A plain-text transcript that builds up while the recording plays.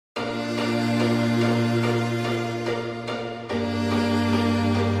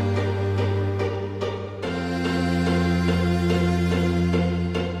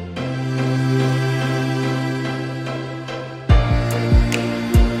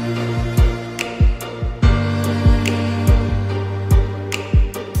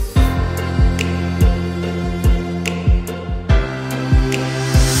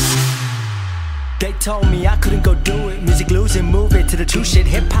the true shit.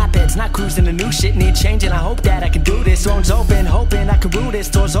 Hip-hop heads not cruising the new shit. Need changing, I hope that I can do this. Thrones open, hoping I can rule this.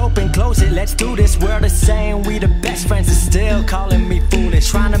 Doors open, close it, let's do this. World is saying we the best friends and still calling me foolish.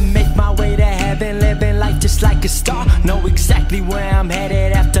 Trying to make my way to heaven, living life just like a star. Know exactly where I'm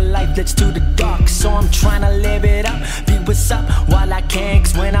headed after life that's too the dark. So I'm trying to live it up, be what's up while I can.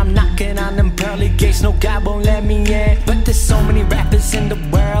 Cause when I'm knocking on them pearly gates, no God won't let me in. But there's so many rappers in the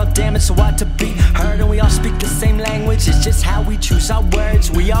world, damn it's so hard to be heard. And we all speak the same language, it's just how we choose our words.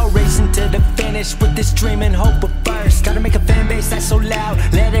 We all racing to the finish with this dream and hope of first. Gotta make a fan base that's so loud,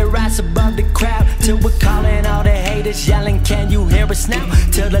 let it rise above the crowd. Till we're calling all the haters, yelling can you hear us now?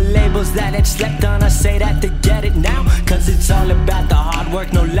 Till the labels that had slept on us say that they get it now. Cause it's all about the hard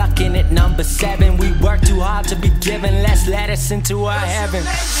work, no luck in it. Number 7, we work too hard to be given less. Let us into our heaven.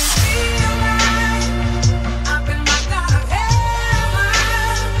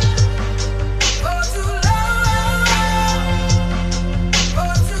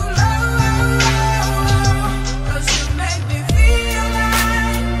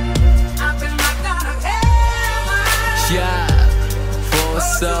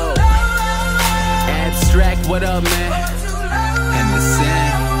 So, abstract, what up, man?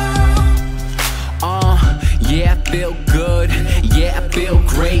 Hendersin. Yeah, I feel good. Yeah, I feel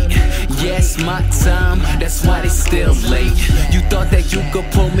great. Yes, my time. That's why they still late. You thought that you could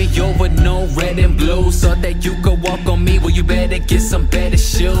pull me over, no red and blues. Thought that you could walk on me, well you better get some better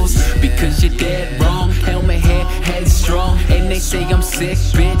shoes. Because you're dead wrong. Helmet head, headstrong. And they say I'm sick,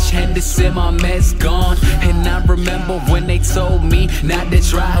 bitch. Hendersin, my mess gone. And I remember when they told me not to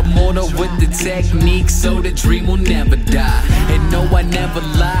try harder with the technique, so the dream will never die. And no, I never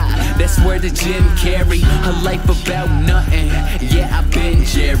lie. That's where the Jim Carrey. A life about nothing. Yeah, I've been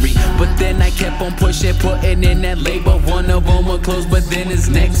Jerry. But then I kept on pushing, putting in that labor. One of them were close, but then it's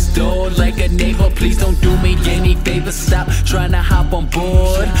next door. Like a neighbor, please don't do me any favor. Stop trying to hop on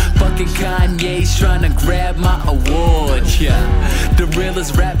board. Fucking Kanye's trying to grab my award. Yeah, the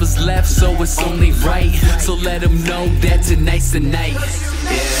realest rappers left, so it's only right. So let them know that tonight's the night.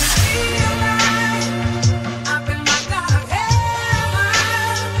 Yeah.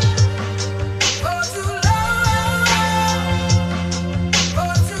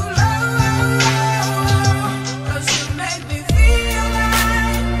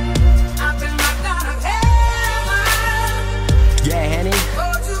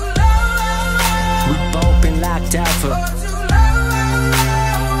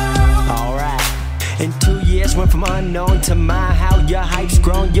 In 2 years went from unknown to mine. How your hype's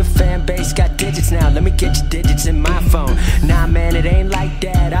grown, your fan base got digits now. Let me get your digits in my phone. Nah man, it ain't like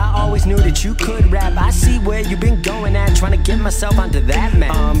that. I always knew that you could rap. I see where you been going at, trying to get myself onto that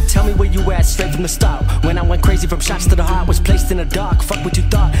map. Tell me where you at straight from the start. When I went crazy from shots to the heart, was placed in the dark. Fuck what you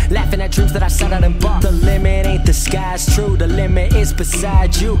thought, laughing at dreams that I set out and bought. The limit ain't the sky, it's true. The limit is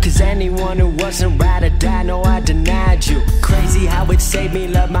beside you. Cause anyone who wasn't right or die, no I denied you. Crazy how it saved me,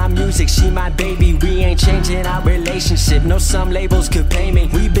 love my music, she my baby. We ain't changing our relationship, no some labels could pay me.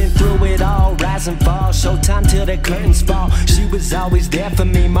 We've been through it all, rise and fall, showtime till the curtains fall. She was always there for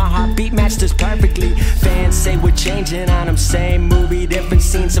me, my heartbeat matched us perfectly. Fans say we're changing on them, same movie, different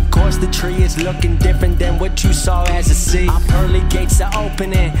scenes. Of course the tree is looking different than what you saw as a seed. Our pearly gates are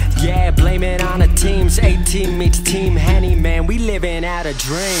opening, yeah, blame it on the teams. 18 meets Team Henny, man, we living out of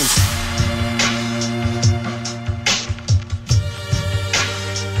dreams.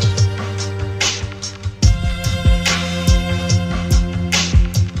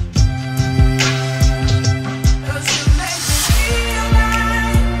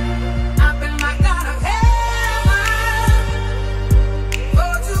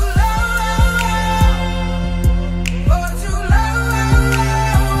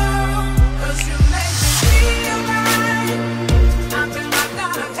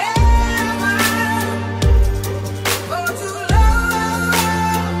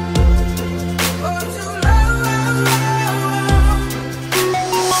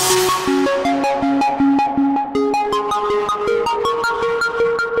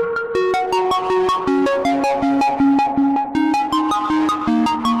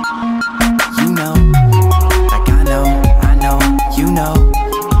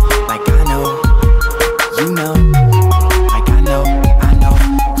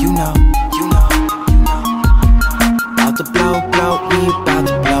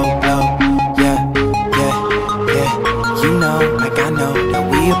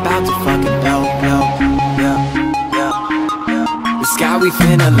 We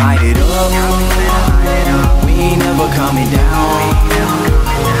finna light it up. We ain't never coming down.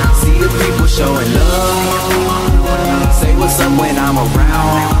 See the people showing love. Say what's up when I'm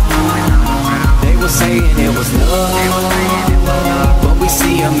around. They were saying it was love, but we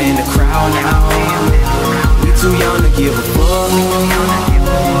see them in the crowd now. We too young to give a fuck.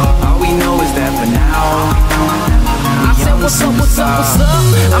 All we know is that for now. I said what's up, what's up, what's up?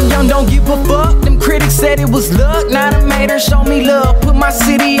 I'm young, don't give a fuck. Them critics said it was luck. Now I made her show me love, put my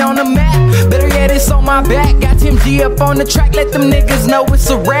city on the map. Better yet, it's on my back. Got Tim G up on the track, let them niggas know it's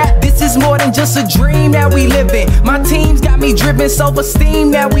a rap. This is more than just a dream that we living. My team's got me driven,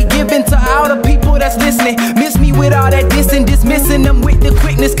 self-esteem that we giving to all the people that's listening. Miss me with all that dissing, dismissing them with the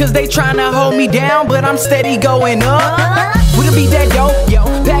quickness, cause they tryna hold me down, but I'm steady going up. Wouldn't be that dope, yo.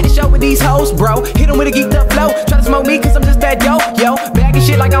 Back and show with these hoes, bro. Hit them with a geeked up flow. Try to smoke me cause I'm just that dope, yo. Bagging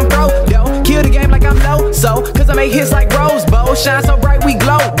shit like I'm pro, yo. Kill the game like I'm low, so cause I make hits like Rose Bowl. Shine so bright we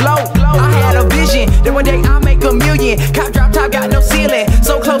glow, glow, glow. I had a vision that one day I'll make a million. Cop drop top got no ceiling,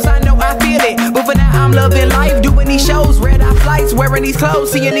 so close I know I feel it. But for now I'm loving life, doing these shows, red eye flights, wearing these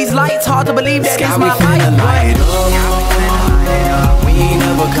clothes, seeing these lights. Hard to believe that it's my life. We ain't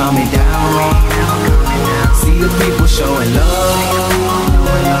never coming down. See the people showing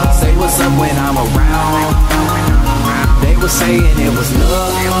love. Say what's up when I'm around. They were saying it was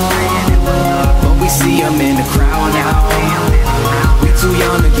love, but we see them in the crowd now. We too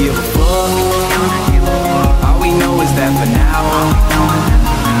young to give a fuck. All we know is that for now.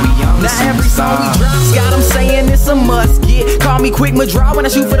 Now every song we drop's got them saying it's a must get. Call me quick Madra when I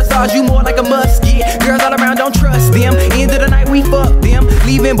shoot for the stars, you more like a musket. Girls all around, don't trust them. End of the night, we fuck them.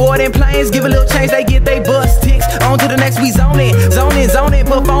 Leaving boarding planes, give a little change, they get they bus ticks. On to the next, we zoning,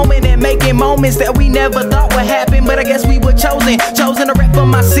 performing and making moments that we never thought would happen. But I guess we were chosen to rap for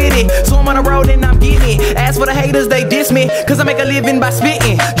my city. So I'm on the road and I'm getting it. As for the haters, they diss me, cause I make a living by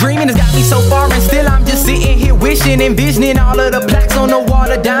spitting. Dreaming has got me so far and still I'm just sitting here wishing, envisioning all of the plaques on the wall,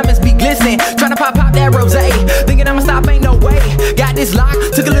 the diamonds be glistening. Tryna pop that rosé, thinking I'ma stop, ain't no way. Got this lock,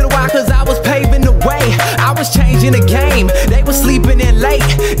 took a little while cause I was paving the way. I was changing the game, they were sleeping in late.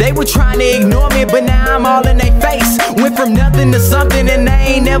 They were trying to ignore me, but now I'm all in their face. Went from nothing to something and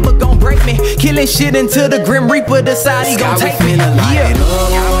they ain't never gon' break me. Killing shit until the Grim Reaper decide he gon' take me. Yeah.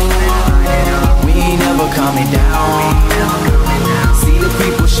 We ain't never coming down. See the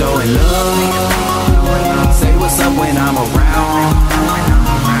people showing love. Say what's up when I'm around.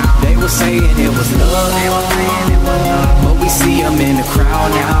 They were saying it was love, but we see them in the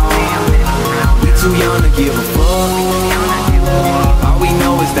crowd now. We too young to give a fuck. All we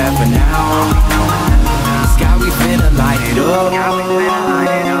know is that for now. Sky, we finna light it up.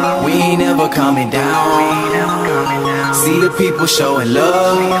 We ain't never coming down. See the people showing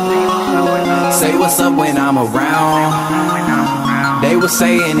love. Say what's up when I'm around. They were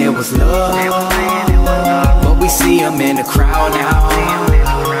saying it was love, but we see them in the crowd now.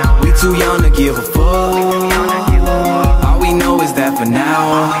 We too young to give a fuck. All we know is that for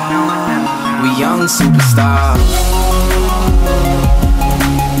now, we young superstars.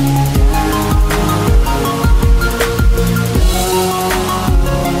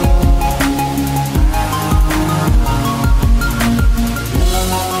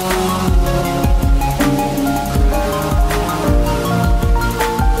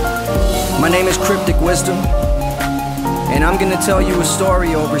 My name is Cryptic Wisdom, and I'm gonna tell you a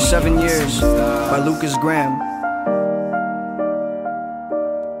story over 7 years by Lukas Graham.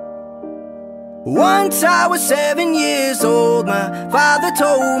 Once I was 7 years old, my father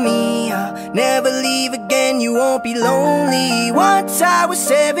told me I'll never leave again, you won't be lonely. Once I was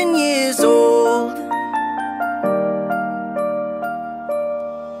 7 years old.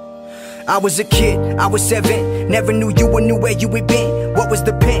 I was a kid, I was 7, never knew you or knew where you had been. What was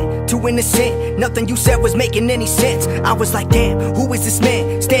the pen? Too innocent, nothing you said was making any sense. I was like, damn, who is this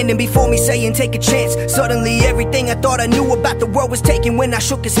man? Standing before me saying take a chance. Suddenly everything I thought I knew about the world was taken when I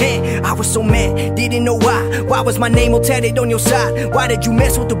shook his hand. I was so mad, didn't know why. Why was my name all tatted on your side? Why did you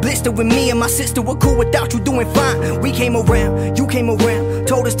mess with the blister when me and my sister were cool without you doing fine? We came around, you came around,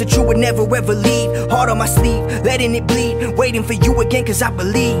 told us that you would never ever leave. Heart on my sleeve, letting it bleed, waiting for you again cause I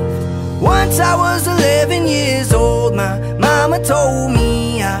believe. Once I was 11 years old, my mama told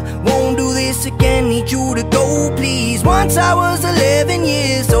me I won't do this again, need you to go please. Once I was 11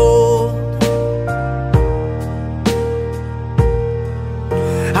 years old.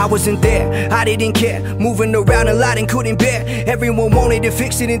 I wasn't there, I didn't care, moving around a lot and couldn't bear. Everyone wanted to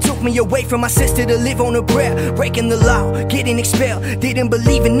fix it and took me away from my sister to live on a prayer. Breaking the law, getting expelled, didn't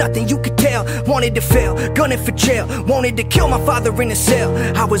believe in nothing you could tell. Wanted to fail, gunning for jail, wanted to kill my father in a cell.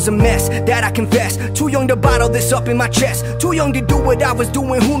 I was a mess, that I confess, too young to bottle this up in my chest. Too young to do what I was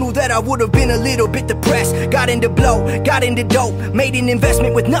doing, who knew that I would have been a little bit depressed. Got into blow, got into dope, made an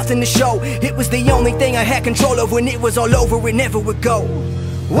investment with nothing to show. It was the only thing I had control of, when it was all over it never would go.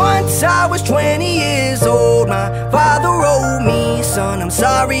 Once I was 20 years old, my father wrote me, son, I'm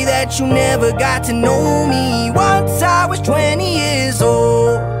sorry that you never got to know me. Once I was 20 years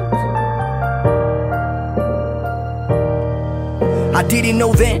old. I didn't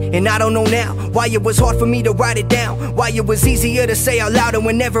know then, and I don't know now, why it was hard for me to write it down, why it was easier to say out loud, and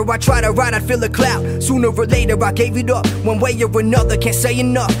whenever I try to write, I feel a cloud. Sooner or later, I gave it up, one way or another, can't say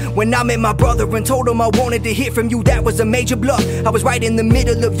enough. When I met my brother and told him I wanted to hear from you, that was a major bluff. I was right in the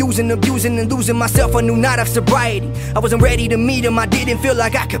middle of using, abusing, and losing myself. I knew not of sobriety. I wasn't ready to meet him, I didn't feel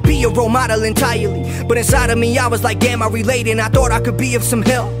like I could be a role model entirely. But inside of me, I was like, damn, I relate, and I thought I could be of some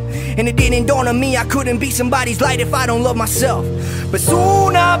help. And it didn't dawn on me I couldn't be somebody's light if I don't love myself. But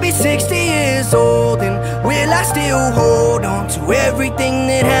soon I'll be 60 years old, and will I still hold on to everything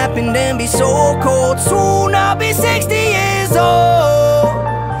that happened and be so cold? Soon I'll be 60 years old.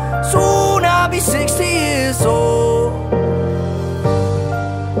 Soon I'll be 60 years old.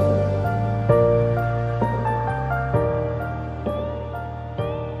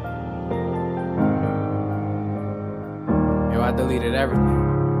 Yo, I deleted everything.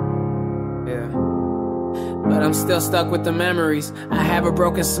 But I'm still stuck with the memories. I have a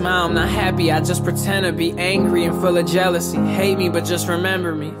broken smile, I'm not happy. I just pretend to be angry and full of jealousy. Hate me, but just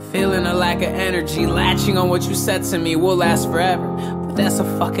remember me. Feeling a lack of energy, latching on what you said to me will last forever. But that's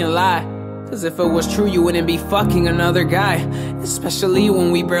a fucking lie. Cause if it was true, you wouldn't be fucking another guy. Especially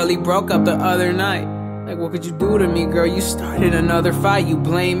when we barely broke up the other night. Like, what could you do to me, girl? You started another fight, you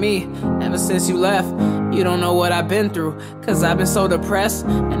blame me. Ever since you left, you don't know what I've been through. Cause I've been so depressed,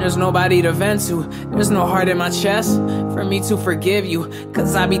 and there's nobody to vent to. There's no heart in my chest for me to forgive you.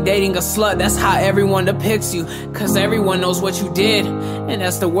 Cause I be dating a slut, that's how everyone depicts you. Cause everyone knows what you did, and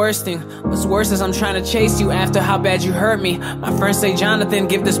that's the worst thing. What's worse is I'm trying to chase you after how bad you hurt me. My friends say, Jonathan,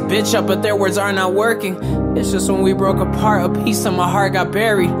 give this bitch up, but their words are not working. It's just when we broke apart, a piece of my heart got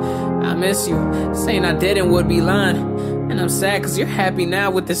buried. I miss you, saying I didn't would be lying. And I'm sad cause you're happy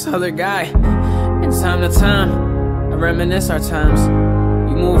now with this other guy. And time to time, I reminisce our times.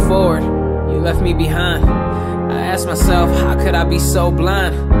 You moved forward, you left me behind. I ask myself, how could I be so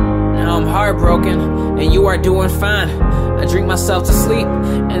blind? Now I'm heartbroken, and you are doing fine. I drink myself to sleep,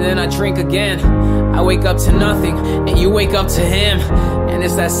 and then I drink again. I wake up to nothing, and you wake up to him. And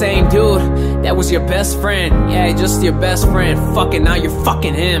it's that same dude that was your best friend. Yeah, just your best friend. Fuck it, now you're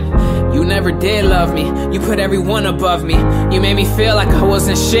fucking him. You never did love me, you put everyone above me. You made me feel like I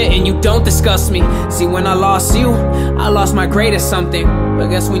wasn't shit, and you don't discuss me. See, when I lost you, I lost my greatest something. But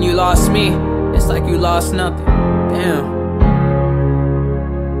guess when you lost me, it's like you lost nothing. Damn.